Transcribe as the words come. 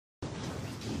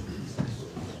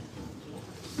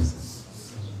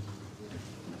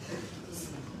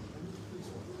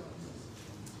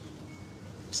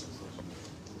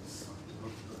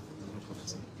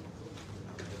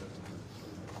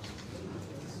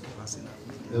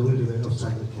They will remain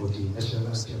silent for the national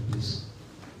anthem, please.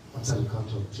 After the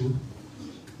count of 2.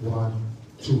 1,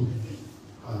 2.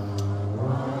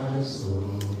 Arise, O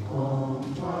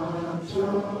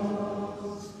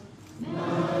compatriots,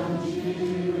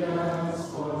 Nigeria's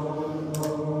call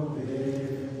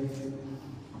obey,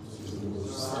 to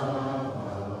serve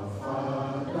our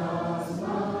father's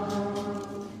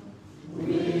land,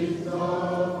 with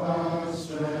all our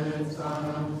strength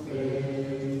and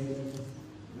faith.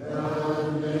 The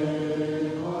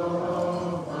labor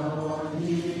of our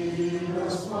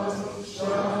heroes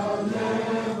shall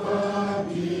never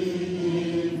be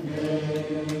in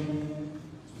vain.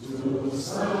 To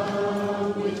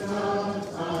serve without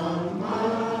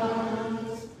command,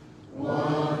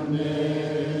 one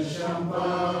nation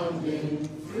bounding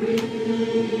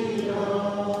freedom,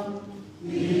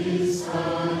 peace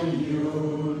and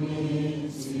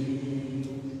unity.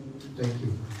 Thank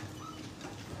you.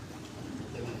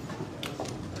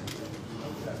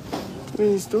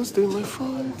 Please don't stay in my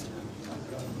front.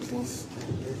 Please.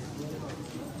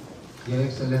 Your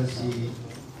Excellency,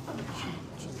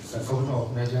 the Governor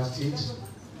of Niger State,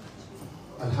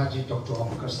 Alhaji Dr.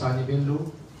 Christan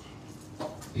Bello,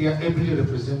 here ably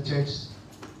represented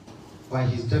by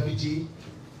his deputy,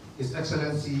 His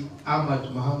Excellency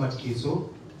Ahmad Muhammad Keso,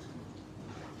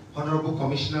 Honorable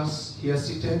Commissioners here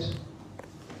seated,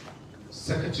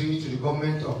 Secretary to the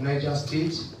Government of Niger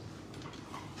State,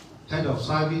 Head of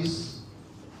Service,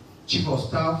 Chief of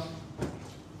Staff,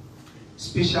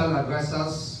 Special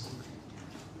Advisors,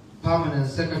 Permanent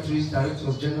Secretaries,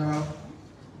 Directors General,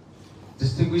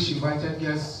 distinguished invited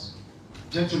guests,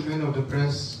 gentlemen of the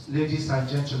press, ladies and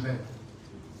gentlemen.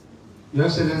 Your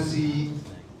Excellency,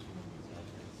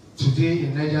 today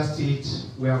in Niger State,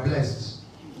 we are blessed.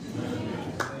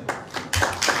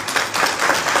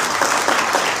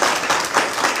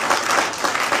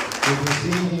 We've been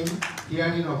seeing him,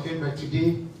 hearing of him, but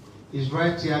today he's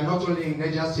right here, not only in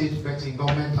Niger State, but in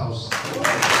Government House.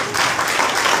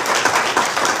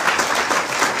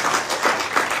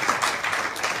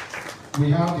 We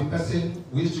have the person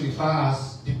we used to refer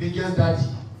as the biggest daddy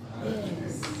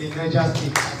in Niger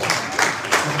State,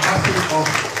 the person of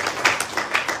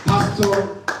Pastor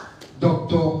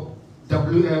Dr.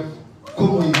 W.F.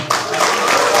 Kumuyi.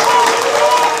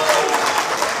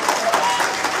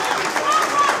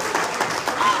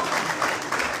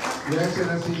 Your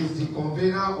Excellency is the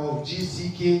convener of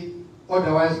GCK,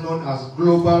 otherwise known as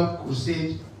Global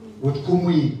Crusade with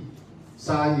Kumuyi.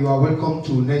 Sir, you are welcome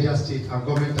to Niger State and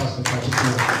Government House in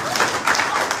particular.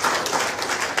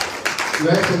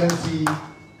 Your Excellency,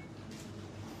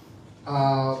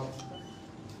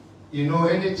 you know,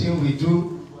 anything we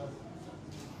do,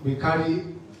 we carry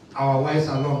our wives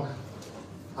along,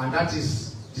 and that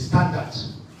is the standard,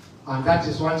 and that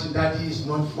is one thing Daddy is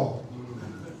known for.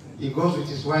 He goes with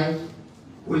his wife,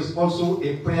 who is also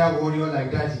a prayer warrior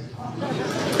like Daddy.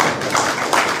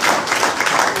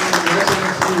 Your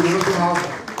Excellency, we also have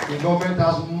the government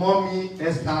as Mommy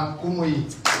Esther Kumuyi.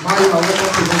 Ma, you are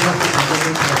welcome to Niger State and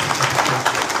Government House.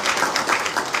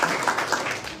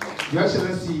 Your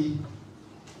Excellency,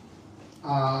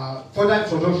 further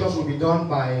introductions will be done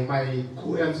by my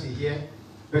co-MC here,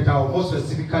 but I will most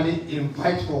specifically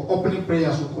invite for opening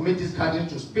prayers to commit this garden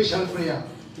to special prayer.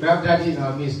 We have Daddy in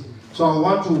our midst. So I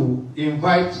want to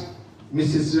invite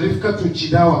Mrs. Rifka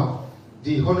Chidawa,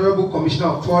 the Honorable Commissioner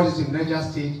of Tourism in Niger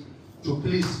State, to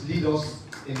please lead us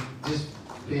in this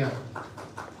prayer.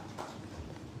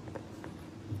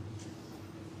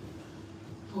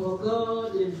 For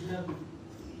God in heaven,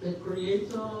 the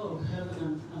creator of heaven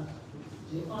and earth,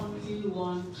 the only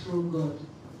one true God,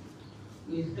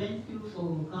 we thank you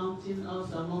for counting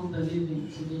us among the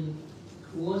living today.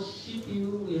 We worship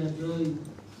you, we adore you.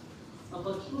 Of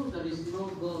a truth, there is no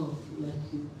God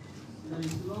like you. There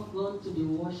is no God to be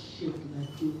worshipped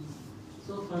like you.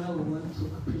 So, Father, we want to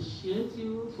appreciate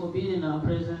you for being in our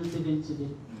presence even today.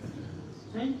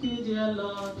 Thank you, dear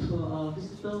Lord, for our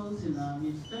visitors in our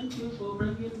midst. Thank you for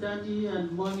bringing Daddy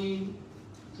and Mommy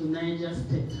to Niger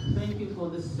State. Thank you for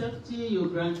the safety you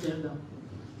granted them.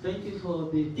 Thank you for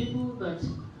the people that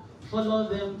follow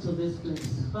them to this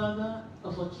place. Father,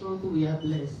 of a truth, we are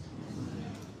blessed.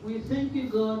 We thank you,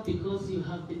 God, because you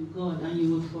have been God and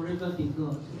you will forever be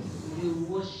God. We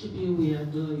worship you, we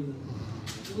adore you.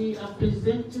 We are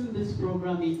presenting this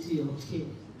program into your care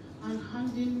and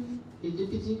handing the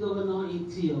Deputy Governor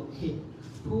into your care,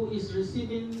 who is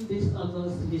receiving these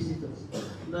August visitors.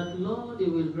 That, Lord,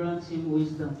 you will grant him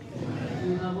wisdom.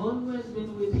 You have always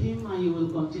been with him and you will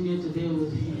continue to be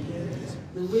with him.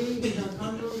 The way he has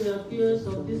handled the affairs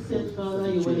of this said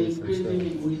Father, you will increase him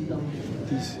in wisdom.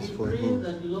 We pray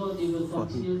that, Lord, you will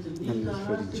continue to knit our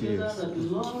hearts together, that,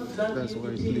 Lord, that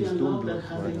unity and love that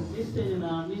has existed in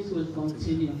our midst will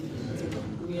continue.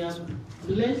 We are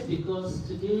blessed because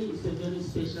today is a very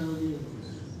special day,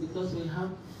 because we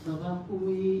have Baba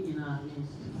Kumuyi in our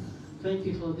midst. Thank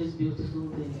you for this beautiful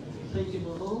day. Thank you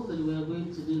for all that we are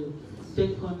going to do.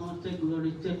 Take honor, take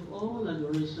glory, take all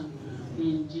adoration.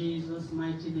 In Jesus'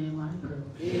 mighty name I pray.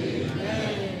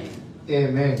 Amen.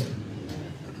 Amen.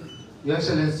 Your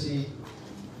Excellency,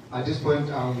 at this point,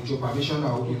 with your permission,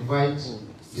 I will invite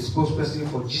the spokesperson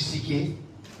for GCK,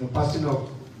 the person of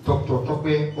Dr.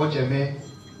 Tokwe Ojeme,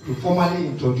 to formally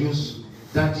introduce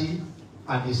Daddy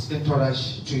and his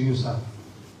entourage to you, sir.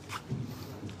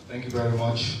 Thank you very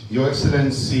much. Your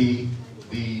Excellency,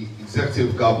 the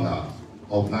Executive Governor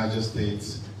of Niger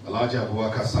State, Alhaji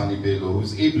Abubakar Sani Bello, who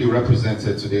is ably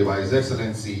represented today by His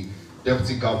Excellency,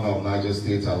 Deputy Governor of Niger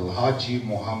State, Alhaji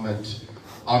Mohammed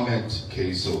Ahmed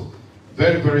Keiso.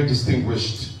 Very, very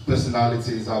distinguished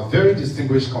personalities, our very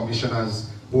distinguished commissioners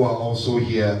who are also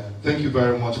here. Thank you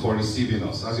very much for receiving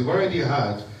us. As you've already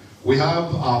heard, we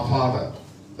have our Father,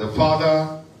 the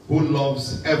Father who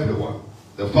loves everyone,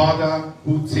 the Father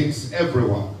who takes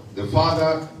everyone, the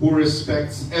Father who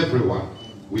respects everyone.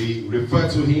 We refer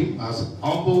to him as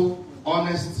humble,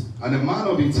 honest, and a man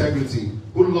of integrity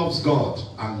who loves God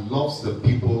and loves the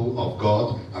people of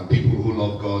God and people who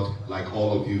love God like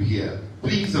all of you here.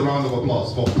 Please, a round of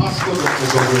applause for Pastor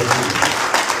Kumuyi.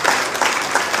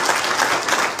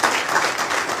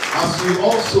 As you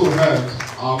also heard,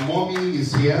 our mommy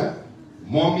is here.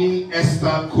 Mommy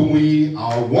Esther Kumuyi,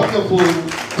 our wonderful,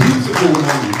 beautiful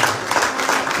mommy,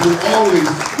 who always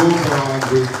goes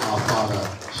around with our father.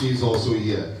 She is also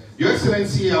here. Your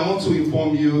Excellency, I want to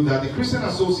inform you that the Christian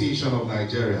Association of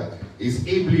Nigeria is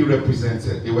ably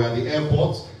represented. They were at the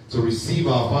airport to receive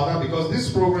our father, because this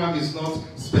program is not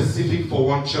specific for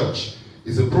one church.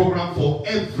 It's a program for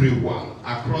everyone,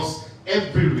 across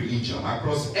every religion,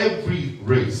 across every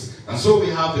race. And so we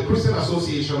have the Christian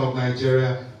Association of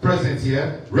Nigeria present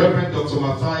here. Reverend Dr.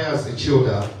 Matthias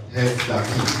Echilda heads that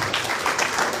team.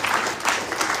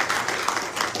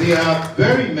 There are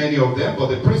very many of them, but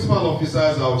the principal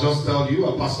officers, I'll just tell you,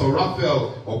 are Pastor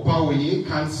Raphael Okwawenye,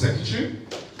 Camp Secretary,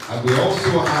 and we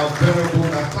also have Venerable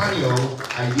Nathaniel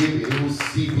Ayebe, who's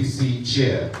CPC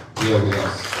Chair, here with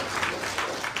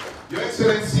us. Your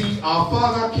Excellency, our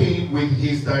father came with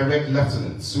his direct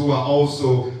lieutenants, who are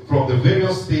also from the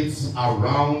various states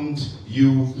around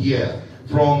you here.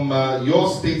 From your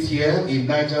state here in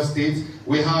Niger State,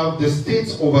 we have the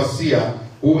state overseer,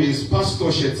 who is Pastor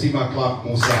Shetima Clark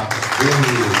Musa.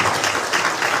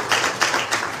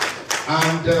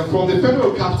 And from the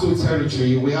Federal Capital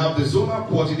Territory, we have the Zonal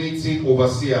Coordinating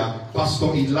Overseer,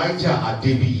 Pastor Elijah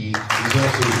Adebiyi, is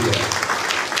also here.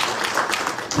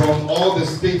 From all the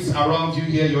states around you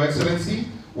here, Your Excellency,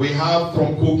 we have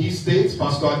from Kogi State,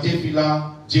 Pastor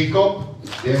Adefila Jacob,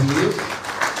 there he is.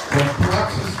 From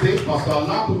Plateau State, Pastor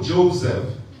Alapu Joseph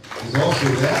is also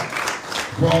there.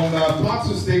 From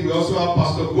Plateau State, we also have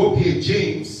Pastor Gopi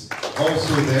James,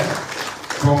 also there.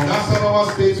 From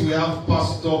Nasarawa State, we have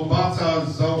Pastor Bata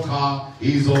Zoka,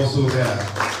 he is also there.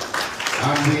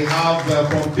 And we have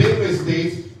from Benue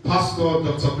State, Pastor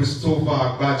Dr. Christopher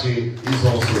Agbaje is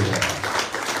also there.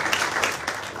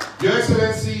 Your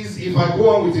Excellencies, if I go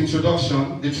on with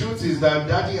introduction, the truth is that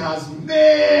Daddy has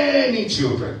many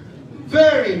children,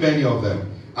 very many of them.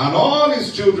 And all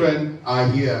his children are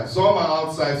here. Some are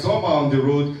outside, some are on the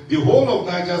road. The whole of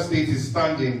Niger State is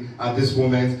standing at this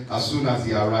moment as soon as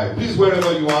he arrived. Please,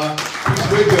 wherever you are, please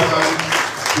wave your hand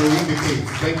to indicate.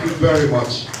 Thank you very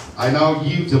much. I now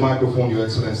yield the microphone, Your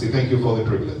Excellency. Thank you for the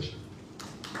privilege.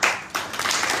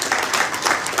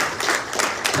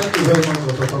 Thank you very much,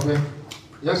 Dr. Tokwe.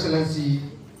 Your Excellency,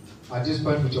 at this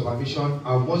point, with your permission,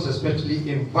 I most especially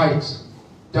invite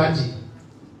Daddy,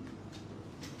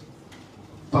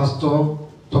 Pastor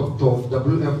Dr.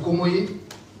 W.F. Kumuyi,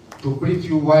 to brief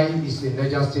you why he's in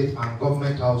Niger State and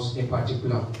Government House in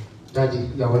particular. Daddy,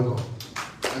 you are welcome.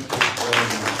 Thank you very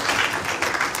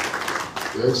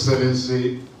much. Your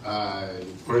Excellency, I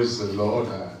praise the Lord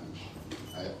and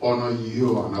I honor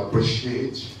you and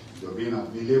appreciate your being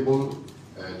available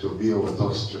to be with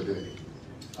us today.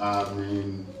 I'm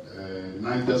in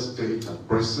Niger State at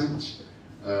present,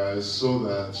 so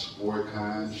that we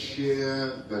can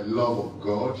share the love of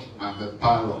God and the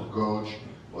power of God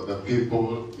for the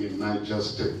people in Niger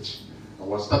State.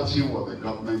 We're starting with the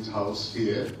Government House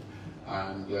here,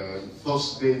 and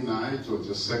Thursday night,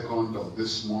 22nd of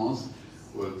this month,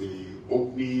 will be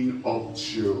opening up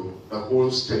to the whole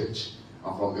state.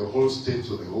 and from the whole state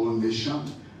to the whole nation,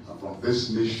 and from this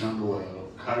nation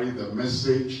will carry the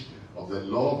message of the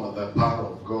love and the power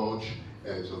of God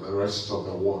to the rest of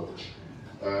the world.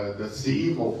 The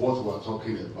theme of what we're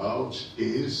talking about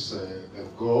is the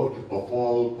God of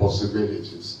all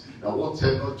possibilities. Now,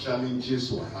 whatever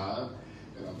challenges we have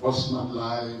in our personal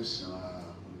lives, in our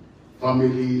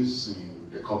families, in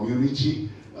the community,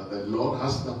 the Lord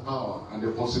has the power and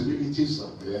the possibilities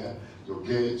are there to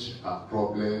get our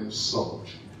problems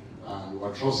solved. And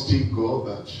we're trusting God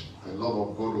that the love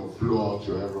of God will flow out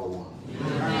to everyone.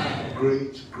 Amen.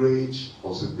 Great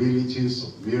possibilities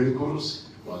of miracles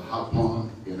will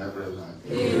happen in every life.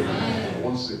 Amen.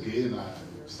 Once again, I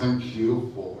thank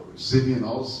you for receiving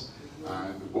us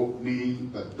and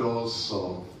opening the doors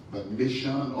of the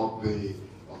nation of the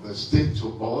state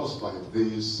to us by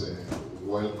this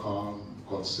welcome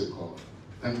gospel.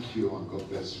 Thank you and God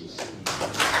bless you. Thank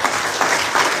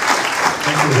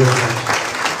you very much.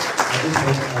 At this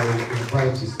moment, I will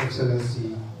invite His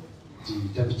Excellency, the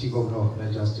Deputy Governor of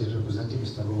Niger State, representing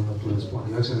Mr. Governor, to respond.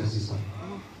 Your Excellency, sir.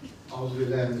 The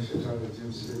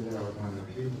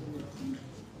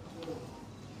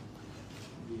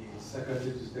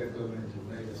Secretary to State Government of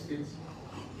Niger State,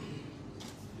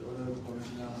 the Honorable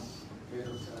Commissioners, Head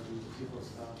of Service, Chief of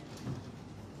Staff,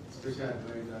 Special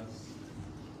Advisors,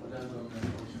 other government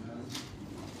functionaries,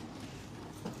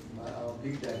 our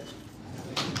big daddy.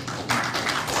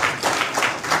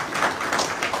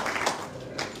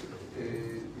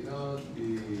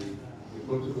 The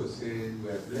protocol says we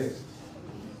are blessed.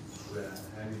 We are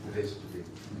highly blessed today.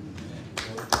 So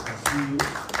we can see you,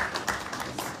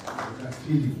 we can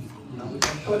feel you, and we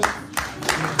can touch you.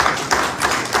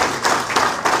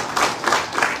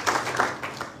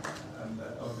 And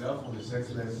on behalf of His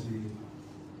Excellency,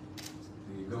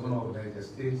 the Governor of Niger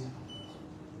State,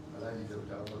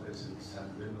 Dr.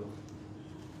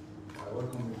 I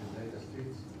welcome you to Niger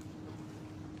State,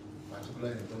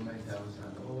 particularly in Government House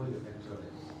and all your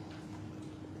entrants.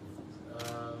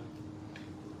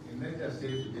 In Niger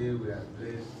State today, we are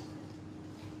blessed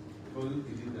because we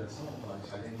believe that some of our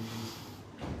challenges,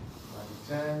 by the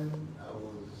time I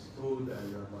was told that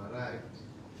you have arrived,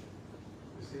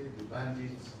 they say the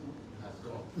bandits has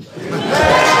gone.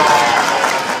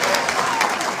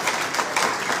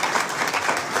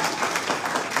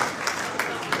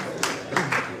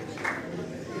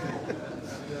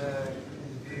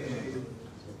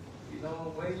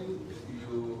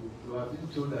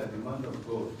 Told that the man of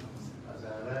God has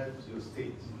arrived to your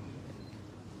state,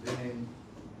 then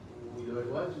you are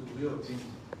what you will think.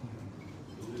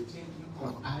 You will think you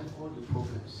can hide all the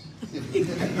problems. And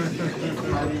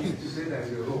to say that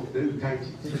you're wrong, then you tight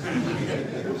it.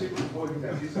 Don't take before you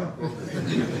that this is our problem.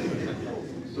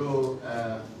 So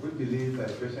we believe by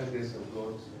special grace of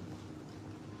God,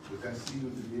 we can see you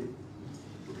today,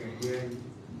 we can hear you,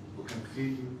 we can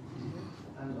feel you,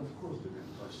 and of course we can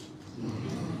touch you.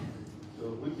 So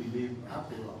we believe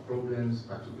after our problems,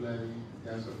 particularly in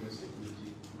terms of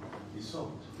insecurity, is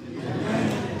solved.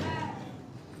 Yeah.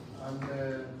 And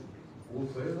we'll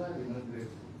forever remain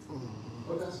grateful.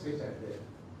 Other states are there,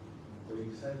 but we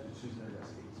decided to choose Niger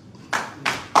State.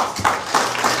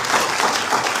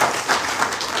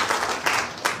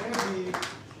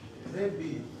 Maybe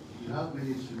you have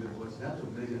many children, but that of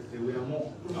Niger State, we are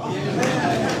more.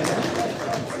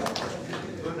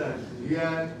 So that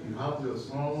here you have your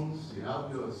sons, you have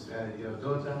your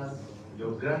daughters,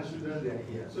 your grandchildren, they are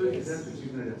here. So you decided to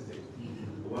choose Niger State.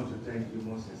 We want to thank you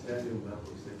most sincerely on behalf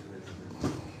of State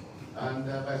President. And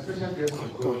by special grace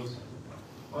of God,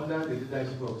 under the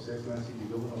leadership of His Excellency, the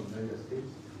Governor of Niger State,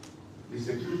 the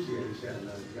security and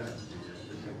the grant, special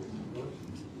grace of God,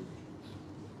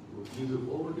 will give you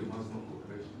all the maximum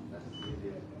cooperation that is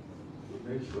needed to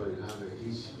make sure you have a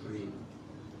risk-free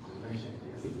convention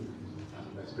here. And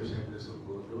by special grace of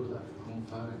God, those that come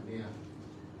far and near,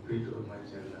 pray to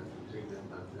Almighty Allah to take them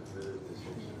back to their very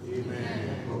destination.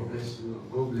 Amen. God bless you.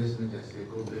 God bless me. Just say,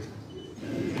 God bless you.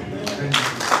 Thank you.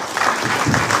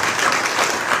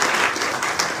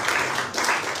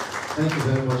 Thank you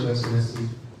very much, Your Excellency.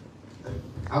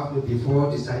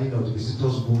 Before the signing of the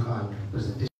visitors book and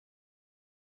presentation,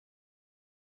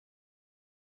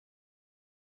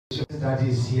 that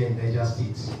is here in Niger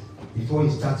State. Before he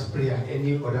starts prayer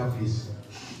any other place,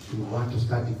 you want to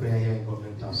start the prayer here in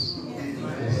Government House.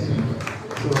 Yes.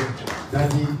 So,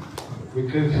 Daddy, we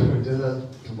crave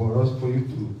for us for you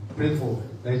to pray for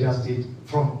Niger State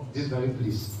from this very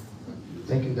place.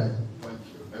 Thank you, Daddy. Thank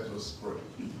you. Let us pray.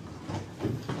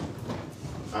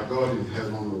 Our God in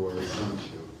heaven, we will thank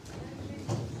you.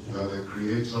 You are the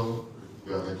creator,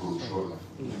 you are the controller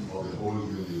of the whole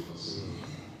universe.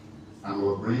 and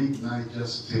will bring Niger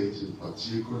State in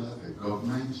particular, the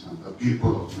government and the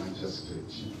people of Niger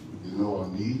State. You know our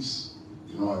needs,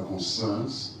 you know our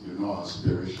concerns, you know our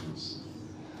aspirations.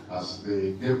 As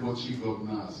the Deputy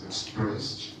Governor has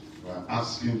expressed, we are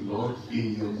asking, Lord,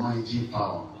 in your mighty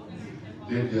power,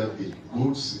 let there be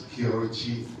good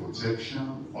security,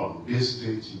 protection on this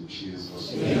state in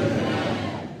Jesus' name.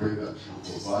 I pray that you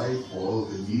provide for all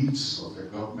the needs of the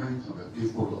government and the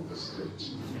people of the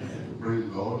state. We pray,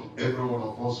 Lord, every one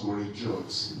of us will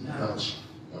rejoice that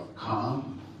you have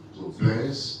come to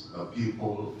bless the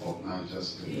people of Niger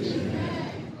State.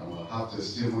 And we'll have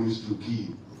testimonies to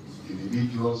give,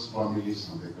 individuals, families,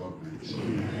 and the government.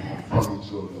 From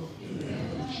it, O Lord.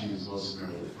 In Jesus'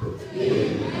 name we pray.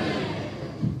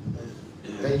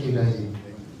 Thank you, Daddy.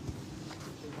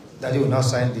 Daddy will now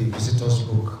sign the visitor's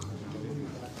book.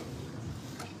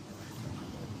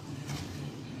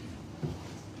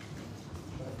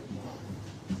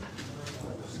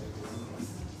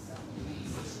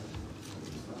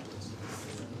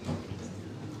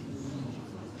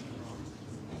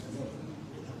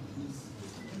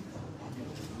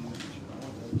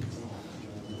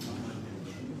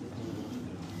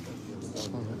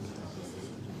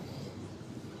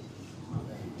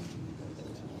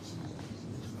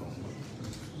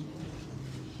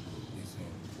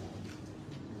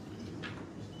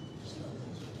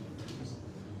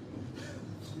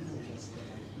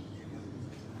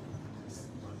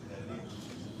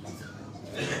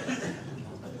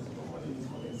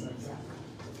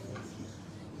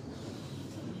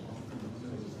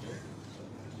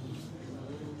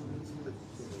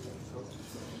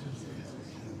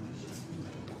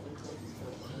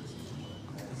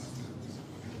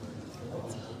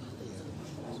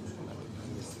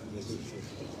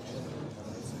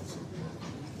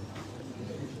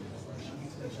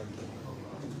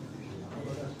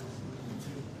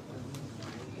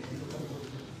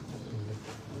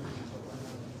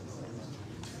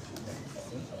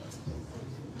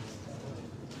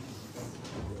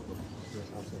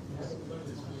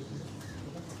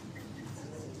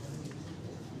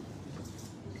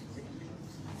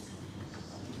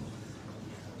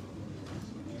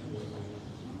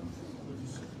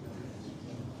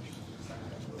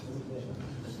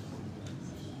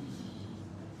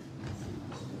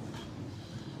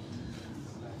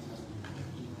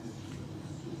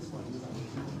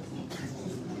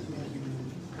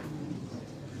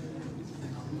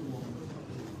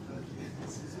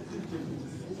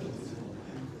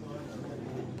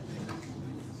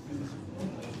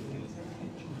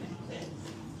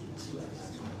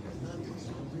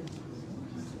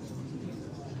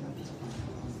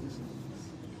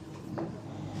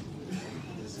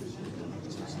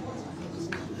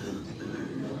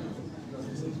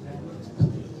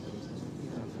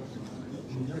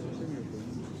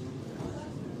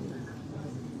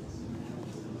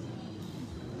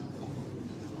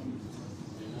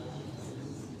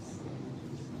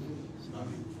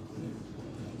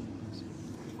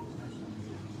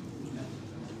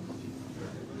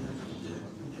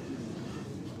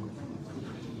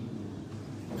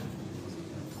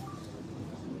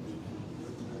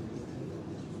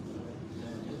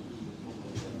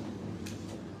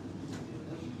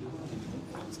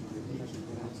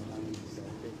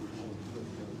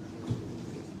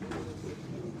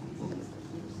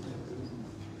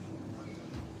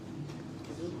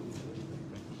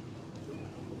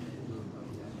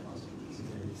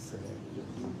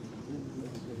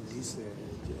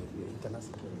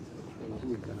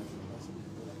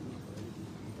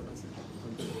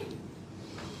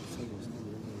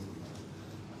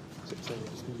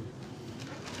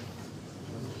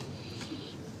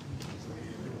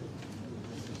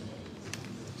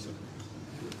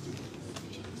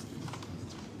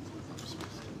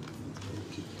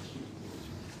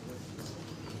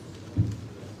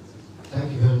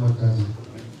 Thank you very much, Daddy.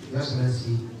 Your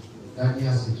Excellency, Daddy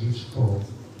has a gift for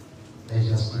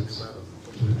Niger State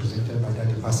to be presented by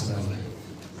Daddy personally.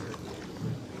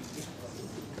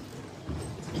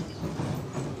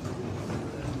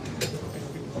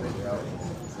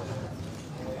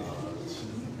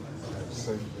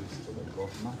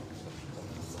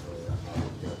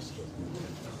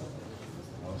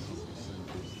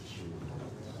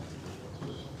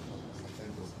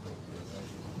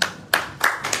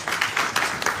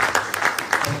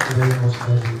 Very much,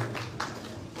 Daddy.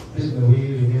 Please may we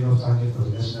remain on standing for the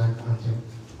national anthem.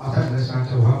 After the national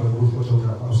anthem, we'll have a group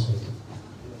photograph outside.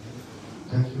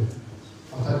 Thank you.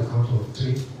 After the count of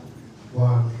 3,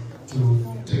 1,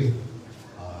 2, 3.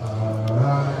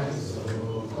 Arise, O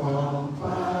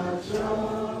compatriots,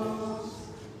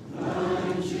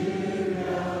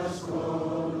 Nigeria's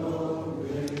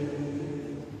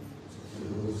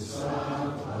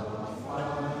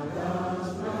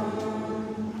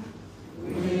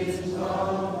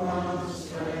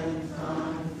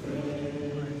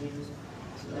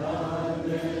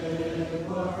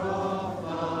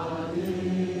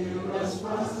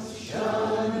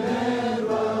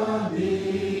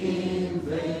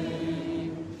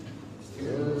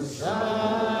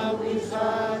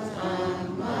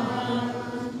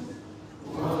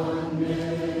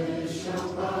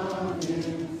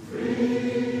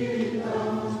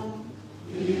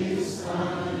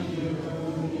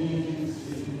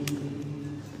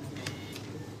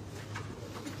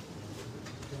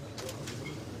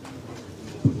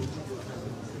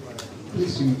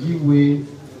please you give way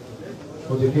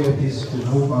for the VIPs to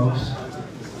move out.